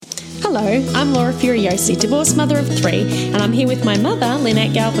Hello, I'm Laura Furiosi, divorced mother of 3, and I'm here with my mother,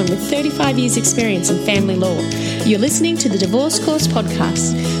 Lynette Galvin, with 35 years' experience in family law. You're listening to the Divorce Course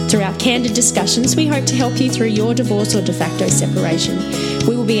podcast. Through our candid discussions, we hope to help you through your divorce or de facto separation.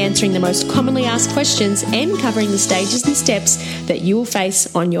 We will be answering the most commonly asked questions and covering the stages and steps that you will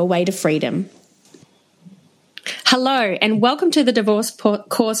face on your way to freedom. Hello, and welcome to the Divorce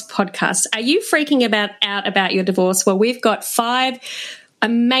Course podcast. Are you freaking out about your divorce? Well, we've got 5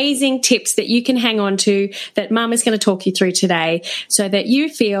 amazing tips that you can hang on to that Mum is going to talk you through today so that you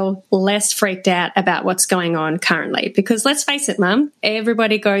feel less freaked out about what's going on currently. Because let's face it, Mum,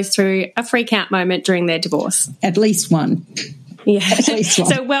 everybody goes through a freak out moment during their divorce. At least one. Yeah. At least one.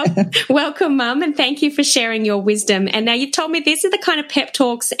 So welcome, Mum, and thank you for sharing your wisdom. And now you've told me these are the kind of pep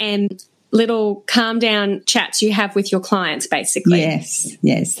talks and little calm down chats you have with your clients, basically.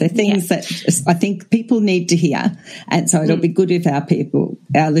 Yes. They're things that I think people need to hear. And so it'll be good if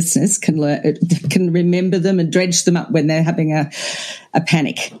our listeners can remember them and dredge them up when they're having a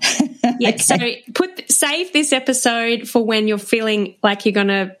panic. Yeah. Okay. So save this episode for when you're feeling like you're going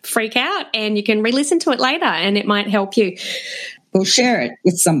to freak out, and you can re-listen to it later and it might help you. Or share it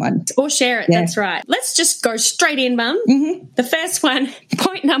with someone. Yeah. That's right. Let's just go straight in, Mum. Mm-hmm. The first one,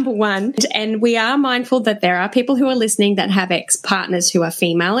 point number 1, and we are mindful that there are people who are listening that have ex-partners who are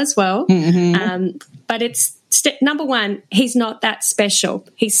female as well. Mm-hmm. But it's number 1, he's not that special.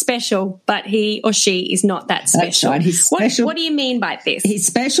 He's special, but he or she is not that special. That's right. He's special. What do you mean by this? He's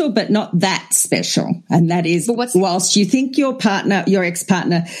special, but not that special. And that is, whilst you think your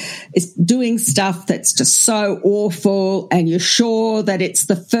ex-partner is doing stuff that's just so awful and you're sure that it's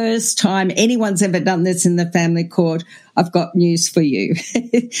the first time anyone's ever done this in the family court, I've got news for you.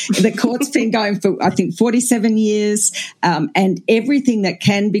 The court's been going for, I think, 47 years, and everything that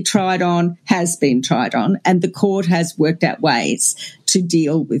can be tried on has been tried on, and the court has worked out ways to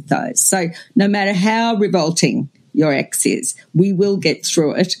deal with those. So no matter how revolting your ex is, we will get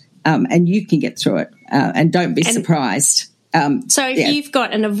through it, and you can get through it, and don't be surprised. So if you've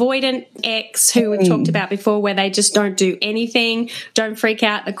got an avoidant ex who we've talked about before, where they just don't do anything, don't freak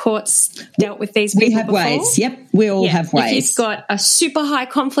out, the court's dealt with these people before. We have ways. Yep, we all have ways. If you've got a super high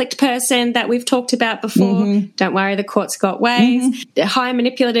conflict person that we've talked about before, don't worry, the court's got ways. High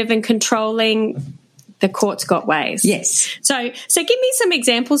manipulative and controlling, the court's got ways. Yes. So give me some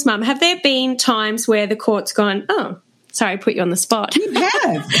examples, Mum. Have there been times where the court's gone, sorry, I put you on the spot. You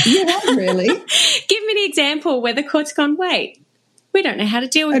have really. Give me an example where the court's gone, wait, we don't know how to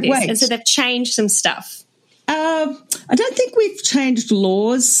deal with this. And so they've changed some stuff. I don't think we've changed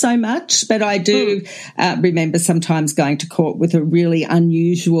laws so much, but I do remember sometimes going to court with a really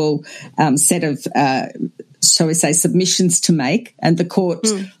unusual set of, shall we say, submissions to make, and the court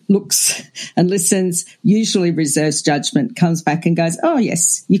looks and listens, usually reserves judgment, comes back and goes, oh,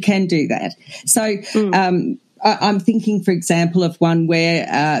 yes, you can do that. So I'm thinking, for example, of one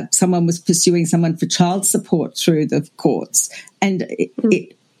where someone was pursuing someone for child support through the courts, and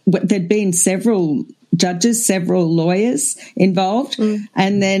there'd been several judges, several lawyers involved,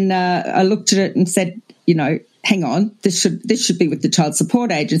 and then I looked at it and said, hang on, this should be with the child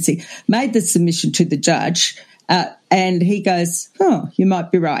support agency. Made the submission to the judge, and he goes, oh, you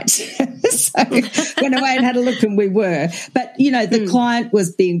might be right. So went away and had a look, and we were. But, the client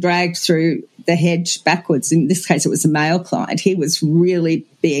was being dragged through the hedge backwards. In this case, it was a male client. He was really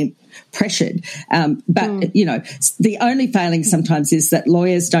being pressured. But the only failing sometimes is that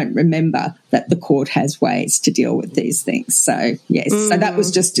lawyers don't remember that the court has ways to deal with these things. So, yes, so that was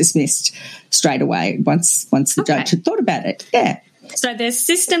just dismissed straight away once the judge had thought about it. Yeah. So there's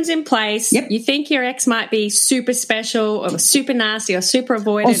systems in place. Yep. You think your ex might be super special or super nasty or super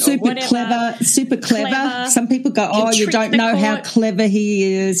avoidant or super clever. Some people go, you don't know how clever he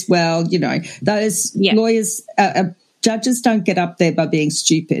is. Well, those lawyers, judges don't get up there by being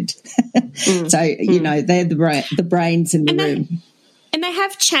stupid. So, they're the brains in the room. And they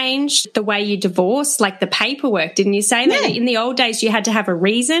have changed the way you divorce, like the paperwork, didn't you say that? In the old days, you had to have a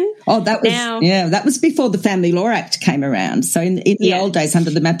reason. Oh, that was before the Family Law Act came around. So in the old days,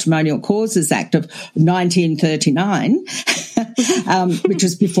 under the Matrimonial Causes Act of 1939, which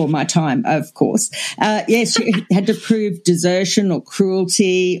was before my time, of course, yes, you had to prove desertion or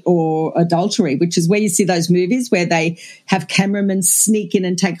cruelty or adultery, which is where you see those movies where they have cameramen sneak in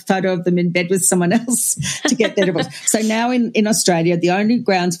and take a photo of them in bed with someone else to get their divorce. So now in Australia, the only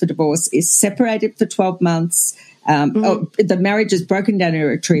grounds for divorce is separated for 12 months. The marriage is broken down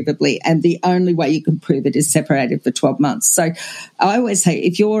irretrievably, and the only way you can prove it is separated for 12 months. So I always say,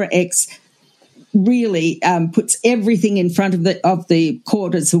 if your ex really puts everything in front of the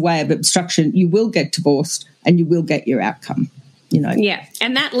court as a way of obstruction, you will get divorced and you will get your outcome. Yeah.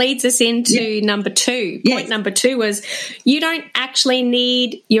 And that leads us into number 2. Point number 2 was you don't actually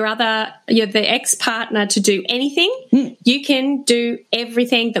need the ex-partner to do anything. You can do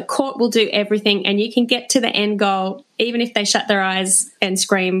everything. The court will do everything, and you can get to the end goal even if they shut their eyes and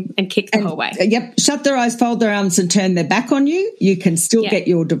scream and kick the whole way. Yep, shut their eyes, fold their arms and turn their back on you. You can still get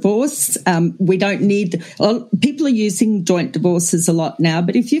your divorce. We don't need people are using joint divorces a lot now,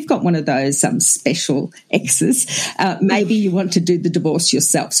 but if you've got one of those special exes, maybe you want to do the divorce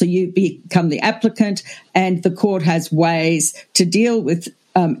yourself. So you become the applicant, and the court has ways to deal with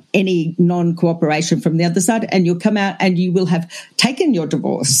any non-cooperation from the other side, and you'll come out and you will have taken your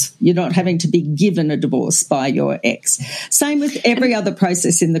divorce. You're not having to be given a divorce by your ex. Same with every other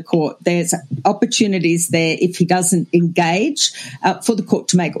process in the court. There's opportunities there if he doesn't engage for the court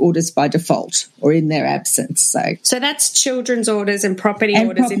to make orders by default or in their absence. So that's children's orders and property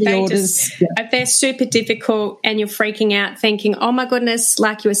orders. If they're super difficult and you're freaking out thinking, oh my goodness,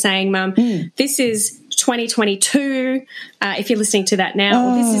 like you were saying, Mum, this is 2022, if you're listening to that now,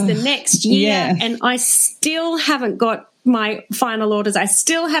 or this is the next year, and I still haven't got my final orders. I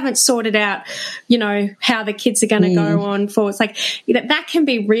still haven't sorted out, how the kids are going to go on for. It's like that can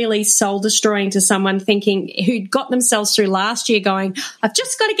be really soul destroying to someone thinking who got themselves through last year going, I've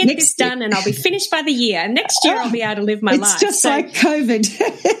just got to get this done and I'll be finished by the year. And next year I'll be able to live my life. It's just like COVID.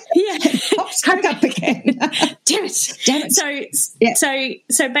 It pops back up again. Damn it.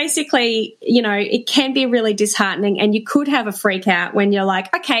 So basically, it can be really disheartening, and you could have a freak out when you're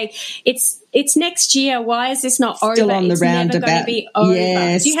like, okay, it's next year. Why is this not over? Still on the it's roundabout. Never going to be over.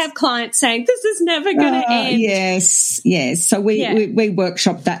 Yes. Do you have clients saying this is never going to end? Yes. So we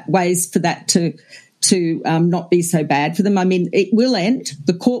workshop ways for that to not be so bad for them. I mean, it will end.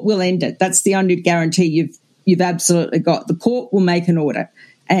 The court will end it. That's the only guarantee you've absolutely got. The court will make an order,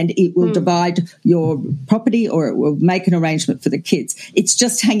 and it will divide your property, or it will make an arrangement for the kids. It's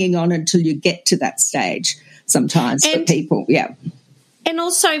just hanging on until you get to that stage sometimes for people. Yeah. And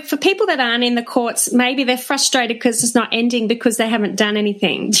also for people that aren't in the courts, maybe they're frustrated because it's not ending because they haven't done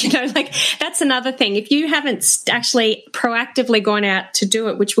anything. That's another thing. If you haven't actually proactively gone out to do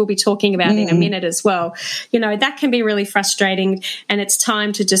it, which we'll be talking about in a minute as well, that can be really frustrating, and it's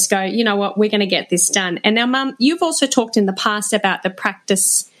time to just go, you know what, we're going to get this done. And now, Mum, you've also talked in the past about the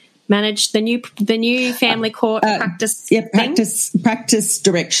practice manage the new family court practice practice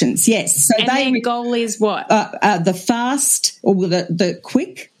directions. Yes. So their goal is what? The fast, or the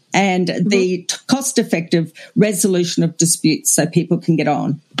quick and the cost-effective resolution of disputes, so people can get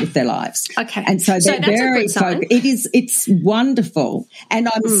on with their lives. Okay. And so they're very focused. It's wonderful, and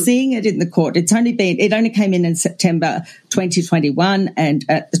I'm seeing it in the court. It only came in September 2021, and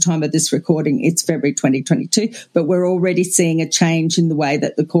at the time of this recording, it's February 2022. But we're already seeing a change in the way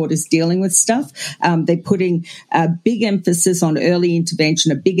that the court is dealing with stuff. They're putting a big emphasis on early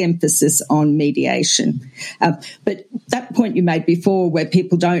intervention, a big emphasis on mediation. But that point you made before, where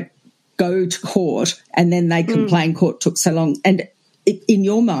people don't go to court and then they complain court took so long, and in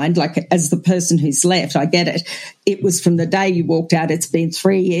your mind, like as the person who's left, I get it. It was from the day you walked out, it's been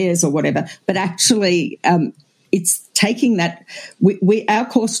 3 years or whatever. But actually, it's taking that. Our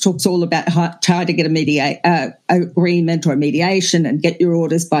course talks all about trying to get a agreement or a mediation and get your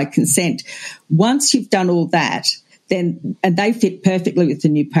orders by consent. Once you've done all that, then, and they fit perfectly with the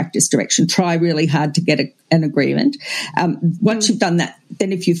new practice direction, try really hard to get an agreement. Once you've done that,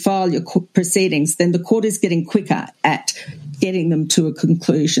 then if you file your proceedings, then the court is getting quicker at getting them to a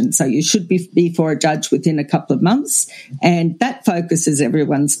conclusion. So you should be before a judge within a couple of months, and that focuses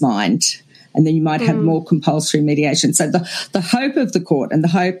everyone's mind. And then you might have more compulsory mediation. So the hope of the court and the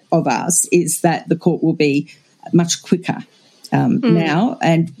hope of us is that the court will be much quicker now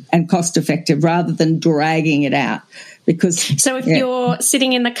and cost effective, rather than dragging it out. So if you're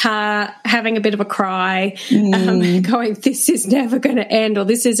sitting in the car having a bit of a cry, going, this is never going to end, or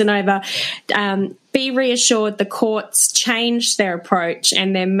this isn't over, be reassured the courts changed their approach,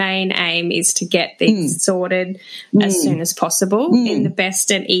 and their main aim is to get these sorted as soon as possible in the best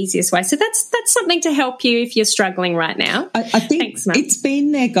and easiest way. So that's something to help you if you're struggling right now. I think it's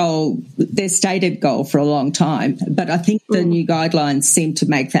been their goal, their stated goal for a long time, but I think the new guidelines seem to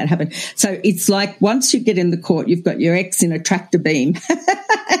make that happen. So it's like once you get in the court, you've got your ex in a tractor beam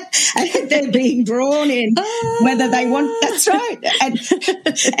and they're being drawn in, whether they want, that's right,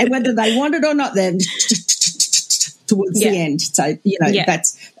 and whether they want it or not, then towards the end. So,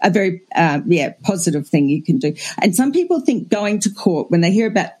 that's, a very positive thing you can do. And some people think going to court, when they hear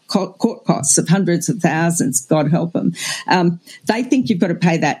about court costs of hundreds of thousands, God help them, they think you've got to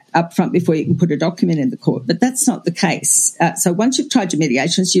pay that up front before you can put a document in the court. But that's not the case. So once you've tried your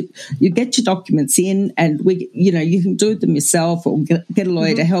mediations, you get your documents in, and you can do them yourself or get a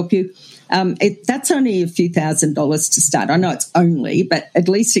lawyer to help you. That's only a few $1,000s to start. I know it's only, but at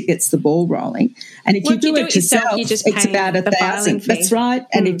least it gets the ball rolling. And if you do it yourself, it's about $1,000. That's right.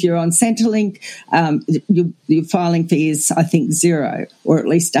 And if you're on Centrelink, your filing fee is, I think, $0, or at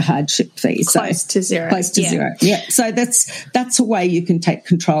least a hardship fee. Close to zero. Close to zero. Yeah. So that's a way you can take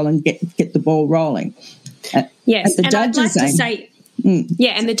control and get the ball rolling. Yes. And I'd like to say,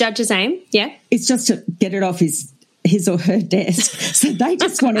 and the judge's aim, it's just to get it off his or her desk. So they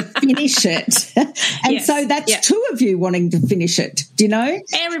just want to finish it. And so that's two of you wanting to finish it. Do you know?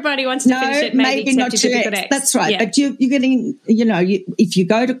 Everybody wants to finish it, maybe not you. That's right. Yeah. But you're getting, if you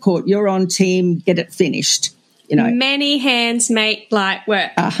go to court, you're on team, get it finished. Many hands make light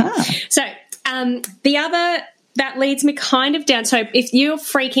work. So the other... That leads me kind of down. So if you're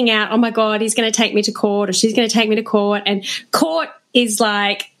freaking out, oh, my God, he's going to take me to court, or she's going to take me to court, and court is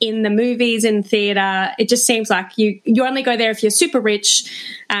like in the movies and theatre, it just seems like you only go there if you're super rich,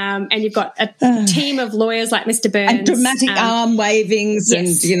 and you've got a team of lawyers like Mr. Burns. And dramatic arm wavings.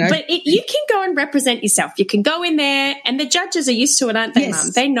 Yes. And, But you can go and represent yourself. You can go in there, and the judges are used to it, aren't they,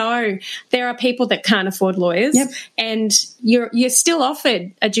 Mum? They know there are people that can't afford lawyers, and you're still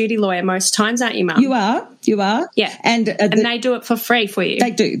offered a duty lawyer most times, aren't you, Mum? You are. Yeah. And they do it for free for you.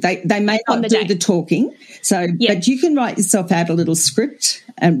 They do. They may not do the talking. So, but you can write yourself out a little script,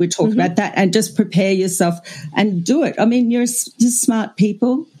 and we talk about that, and just prepare yourself and do it. I mean, you're smart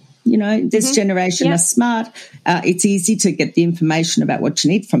people. This generation are smart. It's easy to get the information about what you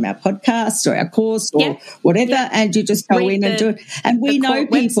need from our podcast or our course or whatever, and you just go in and do it. And we know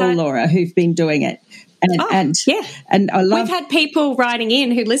people, website. Laura, who've been doing it. And I love. We've had people writing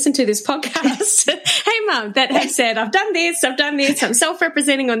in who listen to this podcast. Hey, Mum, that have said, I've done this, I'm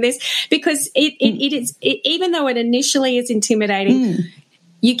self-representing on this, because it is, even though it initially is intimidating,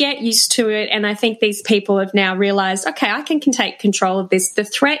 you get used to it. And I think these people have now realised, okay, I can take control of this. The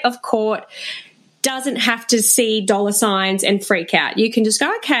threat of court doesn't have to see dollar signs and freak out. You can just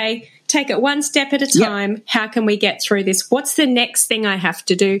go, okay, take it one step at a time. Yep. How can we get through this? What's the next thing I have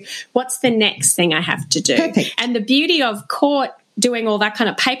to do? What's the next thing I have to do? Perfect. And the beauty of court doing all that kind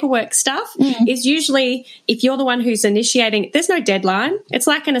of paperwork stuff is usually, if you're the one who's initiating, there's no deadline. It's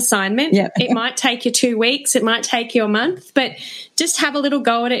like an assignment. Yep. It might take you 2 weeks. It might take you a month, but just have a little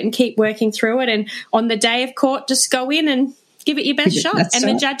go at it and keep working through it. And on the day of court, just go in and give it your best shot. And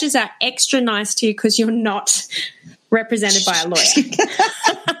the judges are extra nice to you because you're not represented by a lawyer.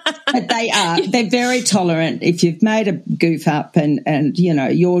 But they are. They're very tolerant. If you've made a goof up and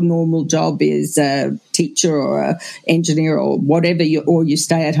your normal job is a teacher or an engineer or whatever, or you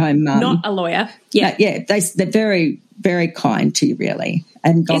stay at home mum. Not a lawyer. Yeah. They're very, very kind to you, really,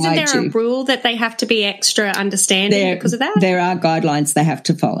 and guide you. Isn't there a rule that they have to be extra understanding because of that? There are guidelines they have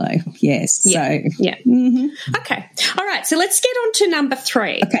to follow, yes. Yeah. Okay. All right, so let's get on to number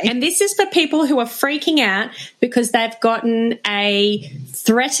 3. Okay. And this is for people who are freaking out because they've gotten a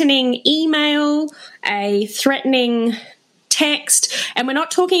threatening email, a threatening text, and we're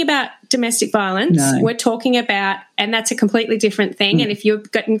not talking about domestic violence. No. We're talking about, and that's a completely different thing. And if you're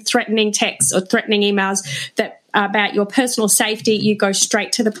getting threatening texts or threatening emails that are about your personal safety, you go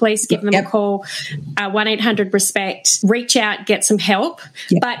straight to the police, give them a call, 1-800-RESPECT, reach out, get some help.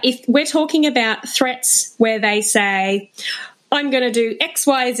 Yep. But if we're talking about threats where they say, I'm going to do X,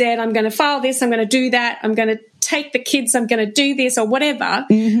 Y, Z, I'm going to file this, I'm going to do that, I'm going to take the kids, I'm going to do this or whatever,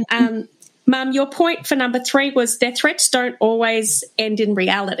 Mum, your point for number 3 was their threats don't always end in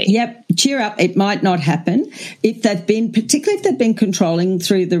reality. Yep. Cheer up. It might not happen. Particularly if they've been controlling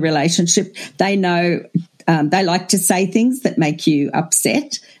through the relationship, they know they like to say things that make you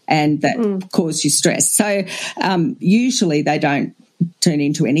upset and that cause you stress. So usually they don't turn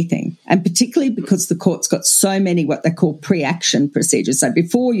into anything, and particularly because the court's got so many what they call pre-action procedures. So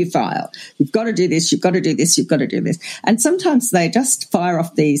before you file, you've got to do this, you've got to do this, you've got to do this. And sometimes they just fire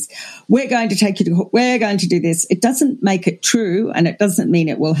off these, we're going to take you to court, we're going to do this. It doesn't make it true, and it doesn't mean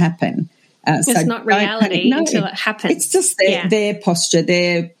it will happen. It's not reality until it happens. It's just their posture,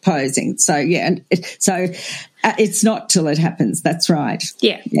 their posing. So, It's not till it happens. That's right.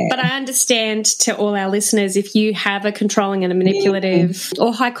 Yeah. But I understand, to all our listeners, if you have a controlling and a manipulative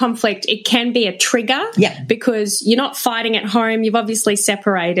or high conflict, it can be a trigger because you're not fighting at home. You've obviously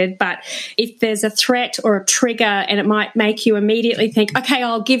separated. But if there's a threat or a trigger, and it might make you immediately think, okay,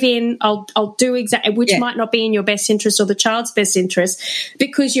 I'll give in, I'll do exactly, which might not be in your best interest or the child's best interest,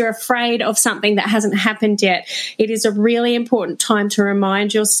 because you're afraid of something that hasn't happened yet. It is a really important time to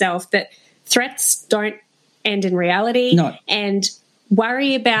remind yourself that threats don't end in reality, and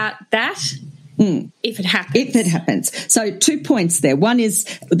worry about that if it happens. If it happens. So 2 points there. One is,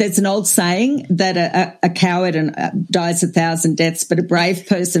 there's an old saying that a coward dies 1,000 deaths, but a brave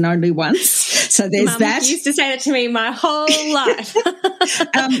person only once. So there's Mum that. used to say that to me my whole life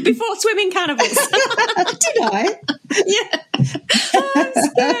before swimming carnivals. Did I? Yeah. Oh, I'm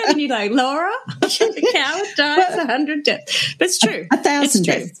scared. And you're like, Laura, the coward dies 100 deaths. But it's true. 1,000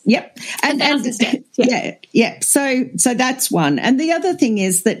 deaths. Yep. And 1,000 deaths. Yeah. So that's one. And the other thing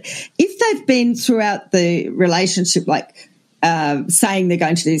is that if they've been throughout the relationship, like saying they're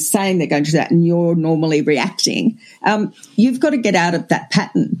going to do this, saying they're going to do that, and you're normally reacting, you've got to get out of that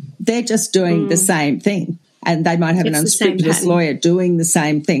pattern. They're just doing the same thing. And they might have an unscrupulous lawyer doing the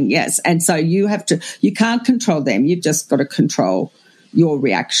same thing, yes. And so you can't control them. You've just got to control your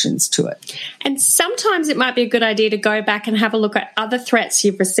reactions to it. And sometimes it might be a good idea to go back and have a look at other threats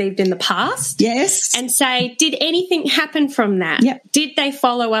you've received in the past. Yes. And say, did anything happen from that? Yep. Did they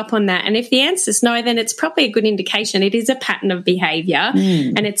follow up on that? And if the answer is no, then it's probably a good indication it is a pattern of behaviour,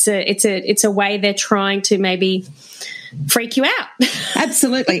 and it's a way they're trying to maybe freak you out.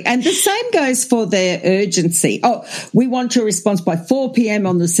 Absolutely. And the same goes for their urgency. Oh, we want your response by 4 p.m.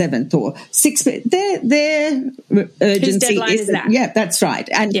 on the 7th or 6 p.m. Their urgency Whose deadline is that? Yeah, that's right.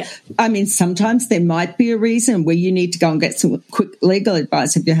 And I mean, sometimes there might be a reason where you need to go and get some quick legal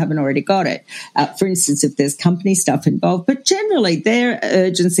advice if you haven't already got it. For instance, if there's company stuff involved. But generally, their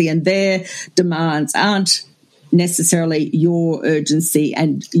urgency and their demands aren't necessarily your urgency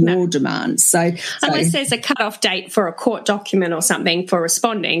and your demands. So unless there's a cut-off date for a court document or something for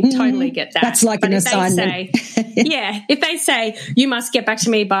responding, totally get that. That's like an assignment. If they say you must get back to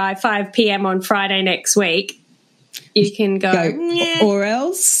me by 5 p.m. on Friday next week, you can go or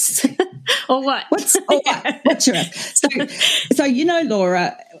else or what? What's your so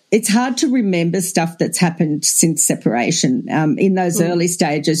Laura, it's hard to remember stuff that's happened since separation. In those early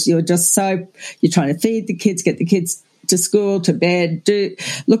stages, you're trying to feed the kids, get the kids to school, to bed,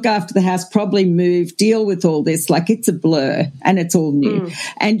 look after the house, probably move, deal with all this. Like, it's a blur and it's all new.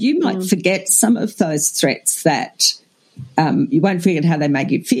 And you might forget some of those threats that you won't forget how they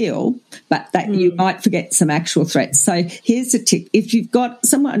make you feel, but that you might forget some actual threats. So here's a tip. If you've got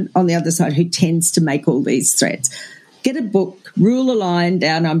someone on the other side who tends to make all these threats, get a book, rule a line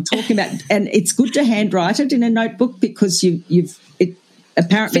down. I'm talking about, and it's good to handwrite it in a notebook because it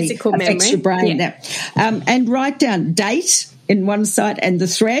apparently physical affects memory. Your brain. Yeah. And write down date in one side and the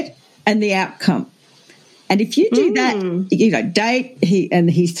threat and the outcome. And if you do that, date,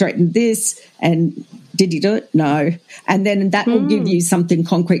 he threatened this, and did he do it? No. And then that will give you something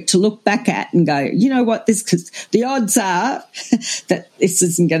concrete to look back at and go, you know what, because the odds are that this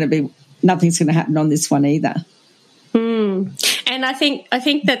isn't going to be, nothing's going to happen on this one either. And I think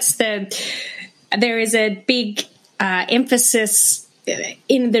there is a big emphasis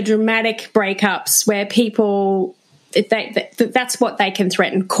in the dramatic breakups where people that's what they can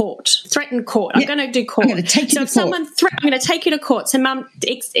threaten court. I'm going to do court. I'm going to take you to court. I'm going to take you to court. So, Mum,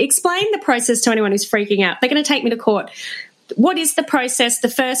 explain the process to anyone who's freaking out. They're going to take me to court. What is the process, the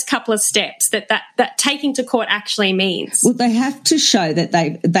first couple of steps that taking to court actually means? Well, they have to show that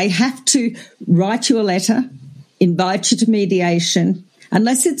they have to write you a letter, invite you to mediation,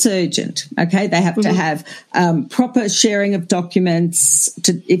 unless it's urgent, okay? They have to have proper sharing of documents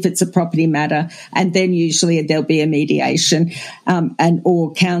if it's a property matter, and then usually there'll be a mediation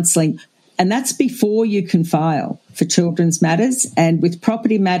or counselling. And that's before you can file for children's matters. And with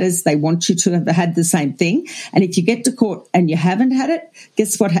property matters, they want you to have had the same thing. And if you get to court and you haven't had it,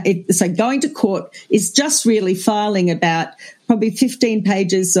 guess what? So going to court is just really filing about probably 15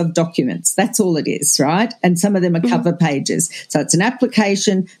 pages of documents. That's all it is, right? And some of them are cover pages. So it's an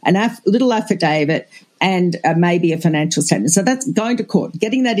application, little affidavit, and maybe a financial statement. So that's going to court,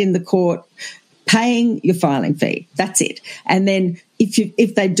 getting that in the court, paying your filing fee. That's it. And then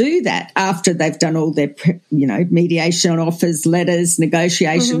if they do that after they've done all their, mediation offers, letters,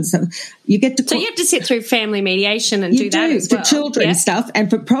 negotiations, you get to court. So you have to sit through family mediation and do that as well. For children stuff, and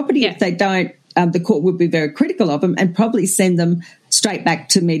for property, if they don't the court would be very critical of them and probably send them straight back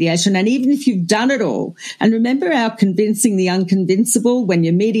to mediation. And even if you've done it all, and remember our convincing the unconvincible, when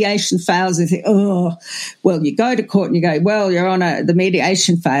your mediation fails, you think, oh, well, you go to court and you go, well, Your Honour, the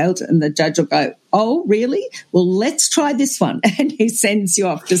mediation failed, and the judge will go, oh, really? Well, let's try this one. And he sends you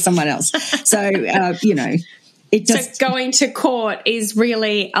off to someone else. So, it just... So going to court is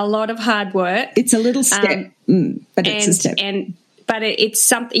really a lot of hard work. It's a little step, but it's a step. But it's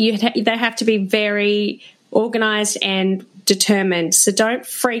something they have to be very organised and determined. So don't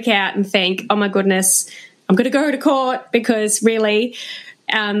freak out and think, oh, my goodness, I'm going to go to court, because really,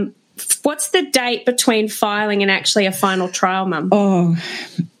 what's the date between filing and actually a final trial, Mum? Oh,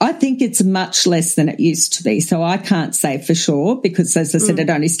 I think it's much less than it used to be. So I can't say for sure because, as I said, it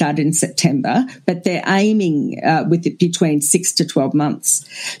only started in September, but they're aiming with it between 6 to 12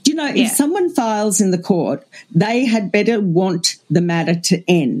 months. Do you know, if someone files in the court, they had better want the matter to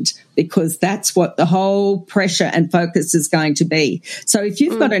end, because that's what the whole pressure and focus is going to be. So if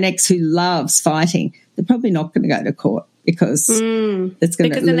you've got an ex who loves fighting, they're probably not going to go to court, because it's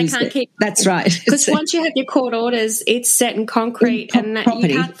going to lose. Then they can't keep. That's right. Because once you have your court orders, it's set in concrete, and you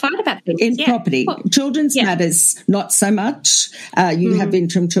can't fight about things. In property, children's matters not so much. You have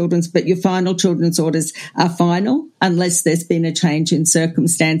interim children's, but your final children's orders are final unless there's been a change in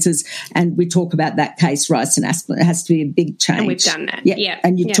circumstances. And we talk about that case, Rice and Asplen. It has to be a big change. And we've done that. Yeah.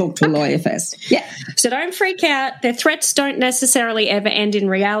 And you talk to a lawyer first. Yeah. So don't freak out. Their threats don't necessarily ever end in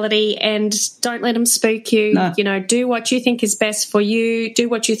reality, and don't let them spook you. No. Do what you think is best for you. Do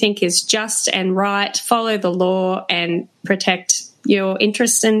what you think is just and right. Follow the law and protect your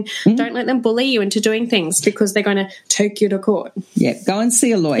interests, and don't let them bully you into doing things because they're going to take you to court. Yeah, go and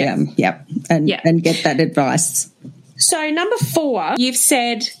see a lawyer. And get that advice. So number 4, you've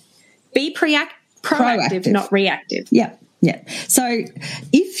said be proactive, not reactive. Yeah. Yeah. So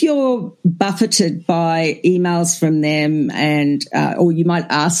if you're buffeted by emails from them, and or you might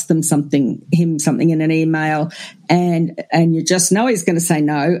ask them something in an email, and you just know he's going to say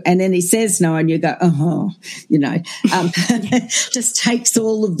no, and then he says no, and you go, just takes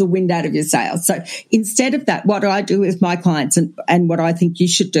all of the wind out of your sails. So instead of that, what I do with my clients, and what I think you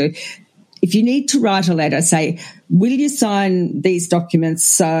should do, if you need to write a letter, say, will you sign these documents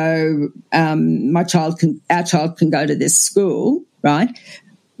so our child can go to this school, right?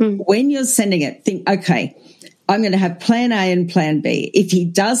 When you're sending it, think, okay, I'm going to have plan A and plan B. If he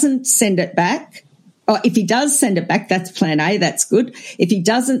doesn't send it back, or if he does send it back, that's plan A, that's good. If he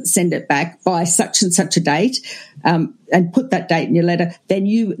doesn't send it back by such and such a date, and put that date in your letter, then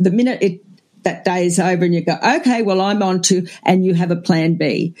the minute that day is over and you go, okay, well, I'm on to, and you have a plan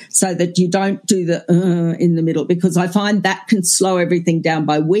B, so that you don't do the in the middle, because I find that can slow everything down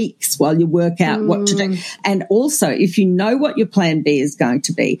by weeks while you work out what to do. And also, if you know what your plan B is going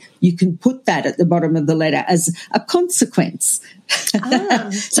to be, you can put that at the bottom of the letter as a consequence. So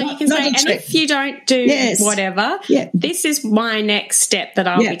you can say, and if you don't do whatever, this is my next step that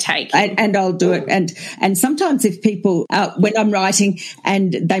I'll be taking. And I'll do it. And sometimes if people, when I'm writing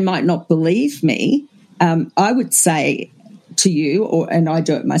and they might not believe me, I would say to you, and I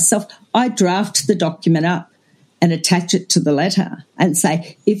do it myself, I draft the document up and attach it to the letter and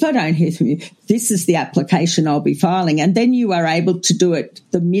say, if I don't hear from you, this is the application I'll be filing. And then you are able to do it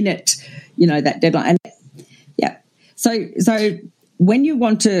the minute, that deadline. And So when you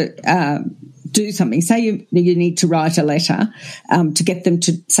want to do something, say you need to write a letter to get them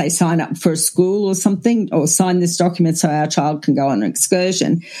to, say, sign up for a school or something, or sign this document so our child can go on an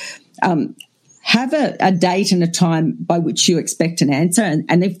excursion, have a date and a time by which you expect an answer.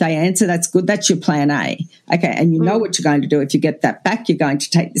 And if they answer, that's good. That's your plan A. Okay, and you know what you're going to do. If you get that back, you're going to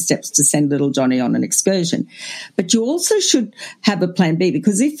take the steps to send little Johnny on an excursion. But you also should have a plan B,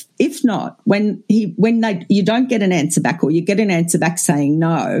 because if not, when you don't get an answer back, or you get an answer back saying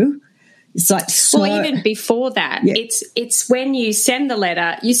no, it's like even before that, it's when you send the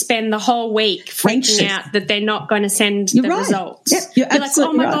letter, you spend the whole week freaking out that they're not going to send the results. Yep, you're like,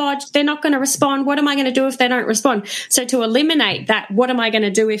 oh my God, they're not going to respond. What am I going to do if they don't respond? So to eliminate that, what am I going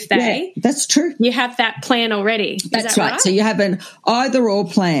to do if they? Yeah, that's true. You have that plan already. That's right. So you have an either or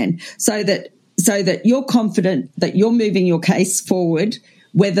plan, so that you're confident that you're moving your case forward,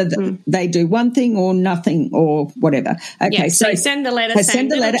 whether they do one thing or nothing or whatever. Okay, so you send the letter. Send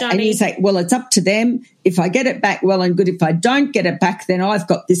the letter, Johnny, and you say, well, it's up to them. if I get it back, well and good. If I don't get it back, then I've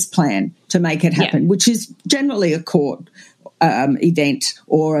got this plan to make it happen, which is generally a court event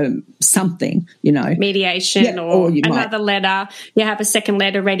or something, mediation, or another letter. You have a second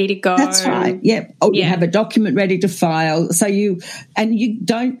letter ready to go. That's right. Yeah. Or you have a document ready to file. So you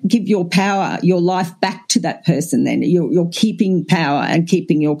don't give your power, your life back to that person. Then you're keeping power and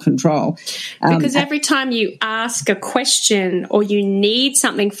keeping your control. Because every time you ask a question or you need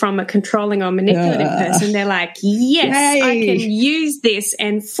something from a controlling or manipulative person, they're like, yes, yay. I can use this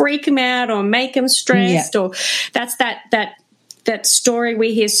and freak them out or make them stressed. Or that's that story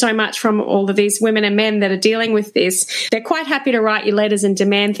we hear so much from all of these women and men that are dealing with this. They're quite happy to write you letters and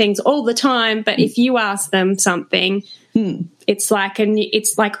demand things all the time, but if you ask them something, it's like,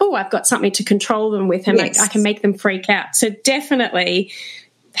 oh, I've got something to control them with, and I can make them freak out. So definitely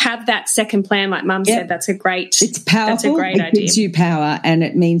have that second plan, like Mum said. That's a great. It's powerful. That's a great idea. It gives you power, and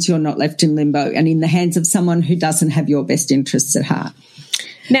it means you're not left in limbo and in the hands of someone who doesn't have your best interests at heart.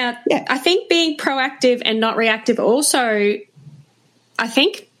 Now, I think being proactive and not reactive also, I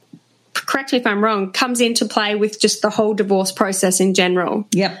think, correct me if I'm wrong, comes into play with just the whole divorce process in general.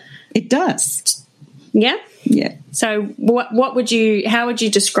 Yep, it does. Yeah? Yeah. So how would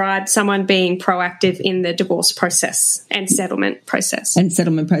you describe someone being proactive in the divorce process and settlement process?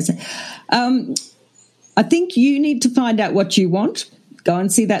 I think you need to find out what you want. Go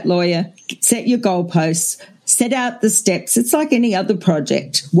and see that lawyer, set your goalposts, set out the steps. It's like any other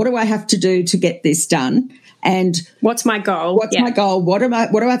project. What do I have to do to get this done? And what's my goal? My goal? What do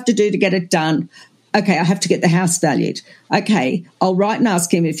I have to do to get it done? Okay, I have to get the house valued. Okay, I'll write and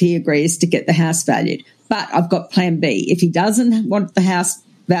ask him if he agrees to get the house valued. But I've got plan B. If he doesn't want the house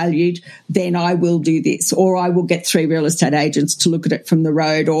valued, then I will do this, or I will get 3 real estate agents to look at it from the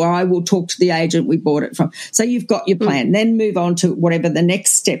road, or I will talk to the agent we bought it from. So you've got your plan. Then move on to whatever the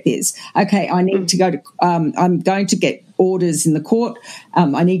next step is. Okay, I need to go to I'm going to get orders in the court.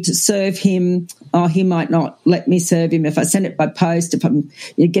 I need to serve him. Oh, he might not let me serve him if I send it by post. If I'm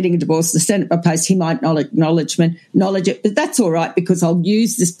getting a divorce, to send it by post, he might not acknowledge it. But that's all right, because I'll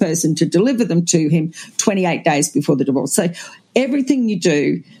use this person to deliver them to him 28 days before the divorce. So everything you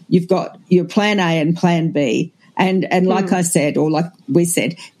do, you've got your plan A and plan B. And like I said, or like we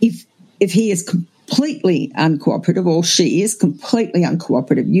said, if he is completely uncooperative, or she is completely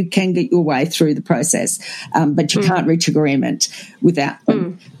uncooperative, you can get your way through the process, but you can't reach agreement without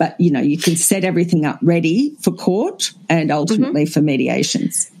them. But, you can set everything up ready for court and ultimately for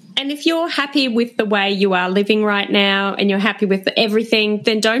mediations. And if you're happy with the way you are living right now and you're happy with everything,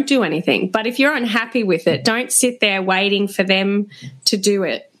 then don't do anything. But if you're unhappy with it, don't sit there waiting for them to do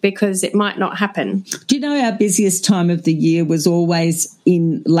it, because it might not happen. Do you know our busiest time of the year was always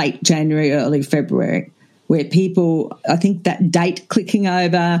in late January, early February, where people, I think that date clicking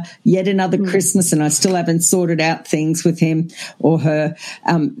over, yet another Christmas, and I still haven't sorted out things with him or her,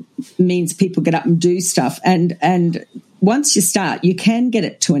 means people get up and do stuff. And once you start, you can get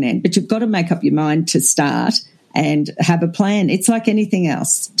it to an end, but you've got to make up your mind to start and have a plan. It's like anything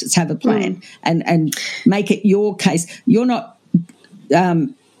else. Just have a plan and make it your case. You're not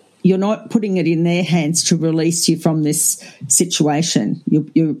putting it in their hands to release you from this situation.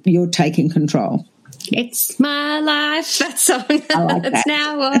 You're taking control. It's my life, that song. I like It's that.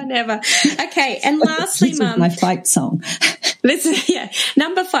 now or never. Okay, and lastly, this Mum. is my fight song.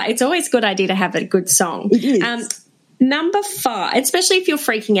 Number 5. It's always a good idea to have a good song. It is. Number 5, especially if you're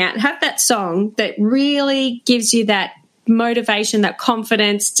freaking out, have that song that really gives you that motivation, that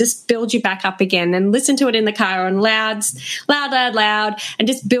confidence, just build you back up again, and listen to it in the car on loud, and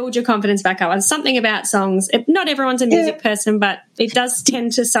just build your confidence back up. And something about songs, not everyone's a music person, but it does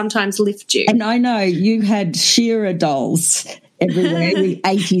tend to sometimes lift you. And I know you had Shearer dolls everywhere, the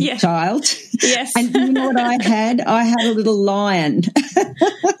 80s child. Yes. And you know what I had? I had a little lion.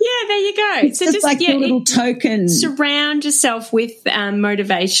 Yeah, there you go. It's so just like your little token. Surround yourself with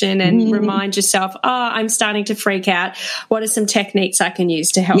motivation and remind yourself, I'm starting to freak out. What are some techniques I can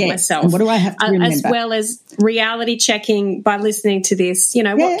use to help myself? And what do I have to remember? As well as reality checking by listening to this.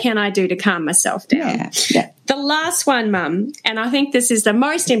 What can I do to calm myself down? Yeah. The last one, Mum, and I think this is the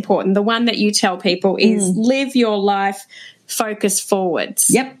most important, the one that you tell people, is live your life focus forwards.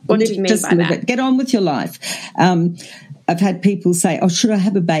 Yep. What do you mean by that? Get on with your life. I've had people say, should I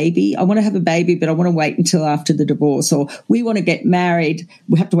have a baby? I want to have a baby, but I want to wait until after the divorce. Or we want to get married.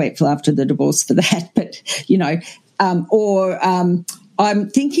 We have to wait till after the divorce for that. But, I'm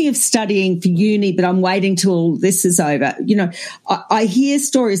thinking of studying for uni, but I'm waiting till all this is over. I hear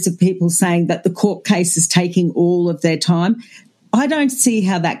stories of people saying that the court case is taking all of their time. I don't see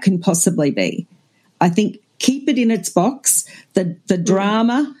how that can possibly be. I think keep it in its box. The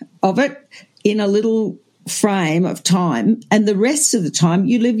drama of it, in a little frame of time, and the rest of the time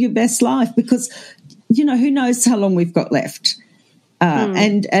you live your best life, because, you know, who knows how long we've got left.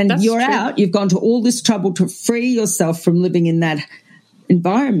 And you're true. out, you've gone to all this trouble to free yourself from living in that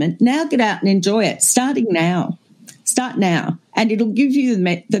environment. Now get out and enjoy it, starting now. Start now, and it'll give you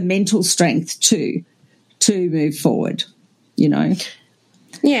the mental strength to move forward, you know.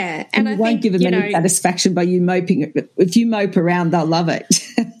 Yeah, and you I won't think, give them any satisfaction by you moping. If you mope around, they'll love it.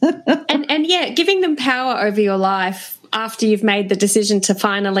 and giving them power over your life after you've made the decision to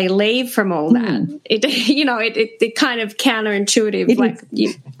finally leave from all that. It kind of counterintuitive.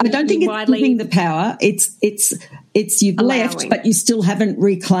 I don't think it's giving the power. It's you've allowing. left, but you still haven't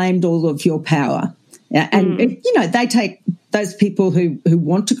reclaimed all of your power. And you know, they take those people who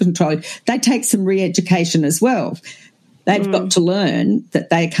want to control it, they take some re-education as well. They've got to learn that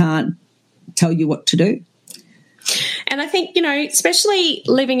they can't tell you what to do. And I think, you know, especially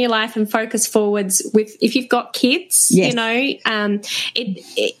living your life and focus forwards with, if you've got kids, yes. you know,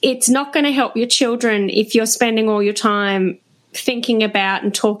 it's not going to help your children if you're spending all your time thinking about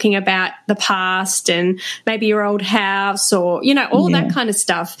and talking about the past and maybe your old house or, you know, all that kind of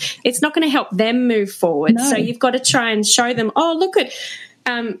stuff. It's not going to help them move forward. No. So you've got to try and show them, oh, look at,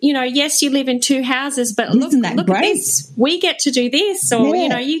 you know, yes, you live in 2 houses, but look at this. We get to do this, or, you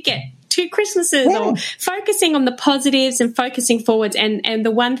know, you get 2 Christmases, or focusing on the positives and focusing forwards. And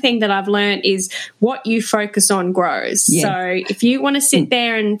the one thing that I've learned is what you focus on grows. Yeah. So if you want to sit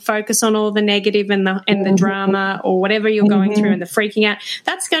there and focus on all the negative and the drama or whatever you're going through and the freaking out,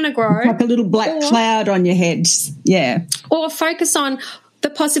 that's going to grow. It's like a little black cloud on your head. Yeah. Or focus on the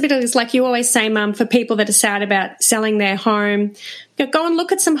possibilities, like you always say, Mum, for people that are sad about selling their home, go and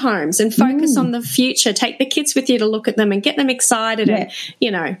look at some homes and focus on the future. Take the kids with you to look at them and get them excited and, you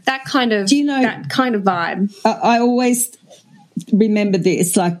know, that kind of that kind of vibe. I always remember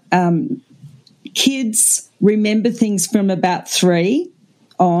this, like kids remember things from about 3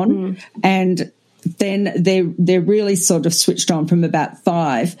 on and then they're really sort of switched on from about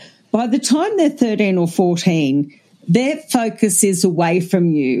 5. By the time they're 13 or 14, their focus is away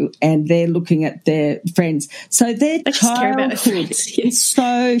from you and they're looking at their friends. So their childhood is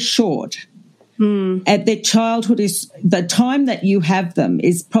so short. And their childhood is, the time that you have them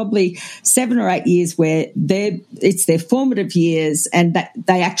is probably 7 or 8 years where it's their formative years, and that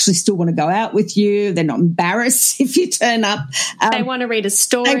they actually still want to go out with you. They're not embarrassed if you turn up. They want to read a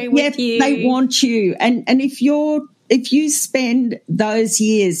story with you. They want you. And if you spend those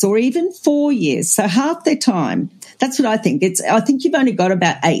years or even 4 years, so half their time, that's what I think. I think you've only got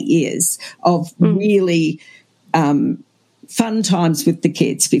about 8 years of really fun times with the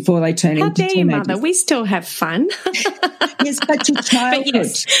kids before they turn into teenagers. How dare you, Mother? We still have fun. Yes, but your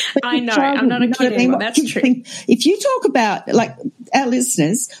childhood. But I know. I'm not a kid anymore. That's true. If you talk about, like our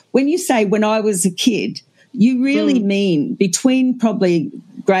listeners, when you say when I was a kid, you really mean between probably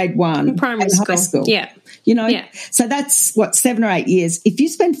grade 1 and high school. Yeah. You know, so that's 7 or 8 years. If you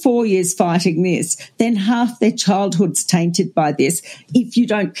spend 4 years fighting this, then half their childhood's tainted by this if you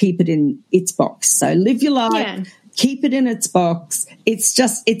don't keep it in its box. So live your life, keep it in its box.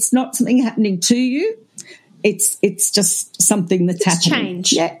 It's not something happening to you. It's just something that's happening.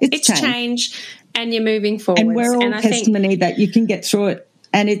 Change. Yeah, it's change. And you're moving forward. And we're all testimony that you can get through it.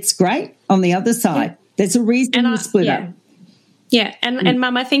 And it's great on the other side. Yeah. There's a reason you split up. Yeah, and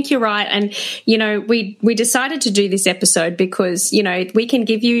Mum, I think you're right. And, you know, we decided to do this episode because, you know, we can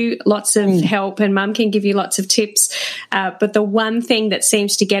give you lots of help and Mum can give you lots of tips. But the one thing that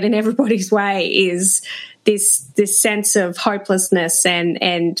seems to get in everybody's way is this sense of hopelessness and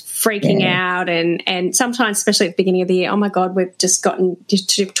freaking out and sometimes, especially at the beginning of the year, oh, my God, we've just gotten to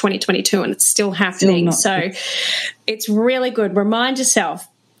 2022 and it's still happening. So it's really good. Remind yourself,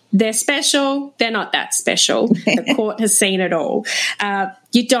 they're special. They're not that special. The court has seen it all.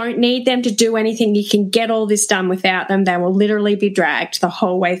 You don't need them to do anything. You can get all this done without them. They will literally be dragged the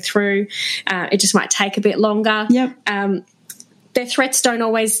whole way through. It just might take a bit longer. Yep. Their threats don't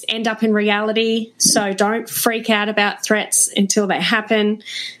always end up in reality, so don't freak out about threats until they happen.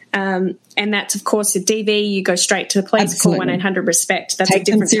 And that's, of course, a DV. You go straight to the police. Absolutely. Call 1-800-RESPECT. That's Take a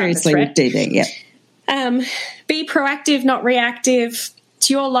different them seriously type of threat. with DV, yeah. Be proactive, not reactive. It's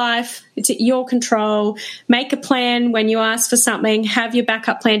your life. It's at your control. Make a plan when you ask for something. Have your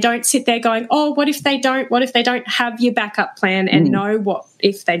backup plan. Don't sit there going, oh, what if they don't? What if they don't? Have your backup plan and know what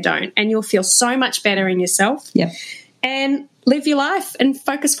if they don't. And you'll feel so much better in yourself. Yep. And live your life and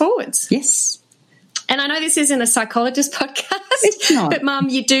focus forwards. Yes. And I know this isn't a psychologist podcast, it's not. But, Mum,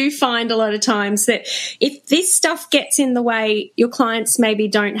 you do find a lot of times that if this stuff gets in the way, your clients maybe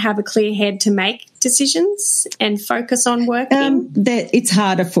don't have a clear head to make decisions and focus on working? It's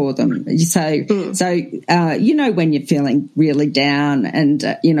harder for them. So when you're feeling really down, and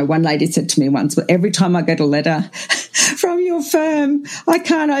one lady said to me once, "Well, every time I get a letter from your firm, I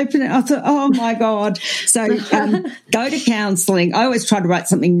can't open it." I thought, "Oh my God!" So go to counselling. I always try to write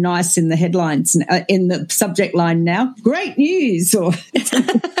something nice in the headlines, in the subject line. Now, great news or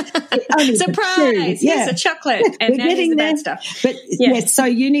surprise! Yeah. Here's a chocolate, and now here's the bad stuff. But yes, so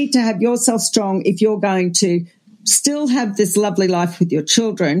you need to have yourself strong if you're going to still have this lovely life with your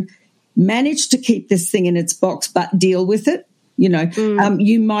children. Manage to keep this thing in its box, but deal with it.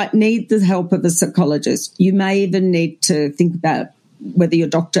 You might need the help of a psychologist. You may even need to think about whether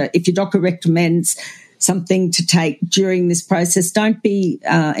if your doctor recommends something to take during this process, don't be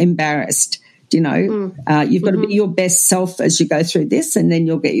embarrassed. You've got to be your best self as you go through this, and then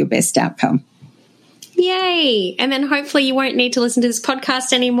you'll get your best outcome. Yay. And then hopefully you won't need to listen to this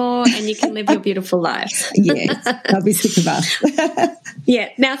podcast anymore and you can live your beautiful life. Yes, I'll be sick of us. Yeah.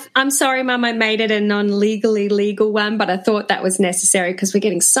 Now, I'm sorry, Mum, I made it a non-legally legal one, but I thought that was necessary because we're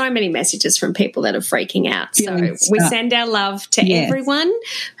getting so many messages from people that are freaking out. So we send our love to everyone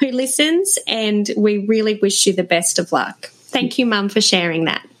who listens, and we really wish you the best of luck. Thank you, Mum, for sharing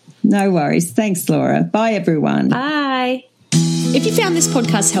that. No worries. Thanks, Laura. Bye, everyone. Bye. If you found this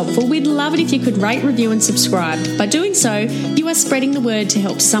podcast helpful, we'd love it if you could rate, review and subscribe. By doing so, you are spreading the word to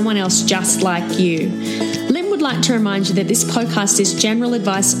help someone else just like you. Lynn would like to remind you that this podcast is general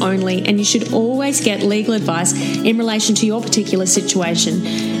advice only, and you should always get legal advice in relation to your particular situation.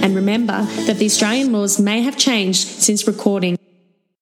 And remember that the Australian laws may have changed since recording.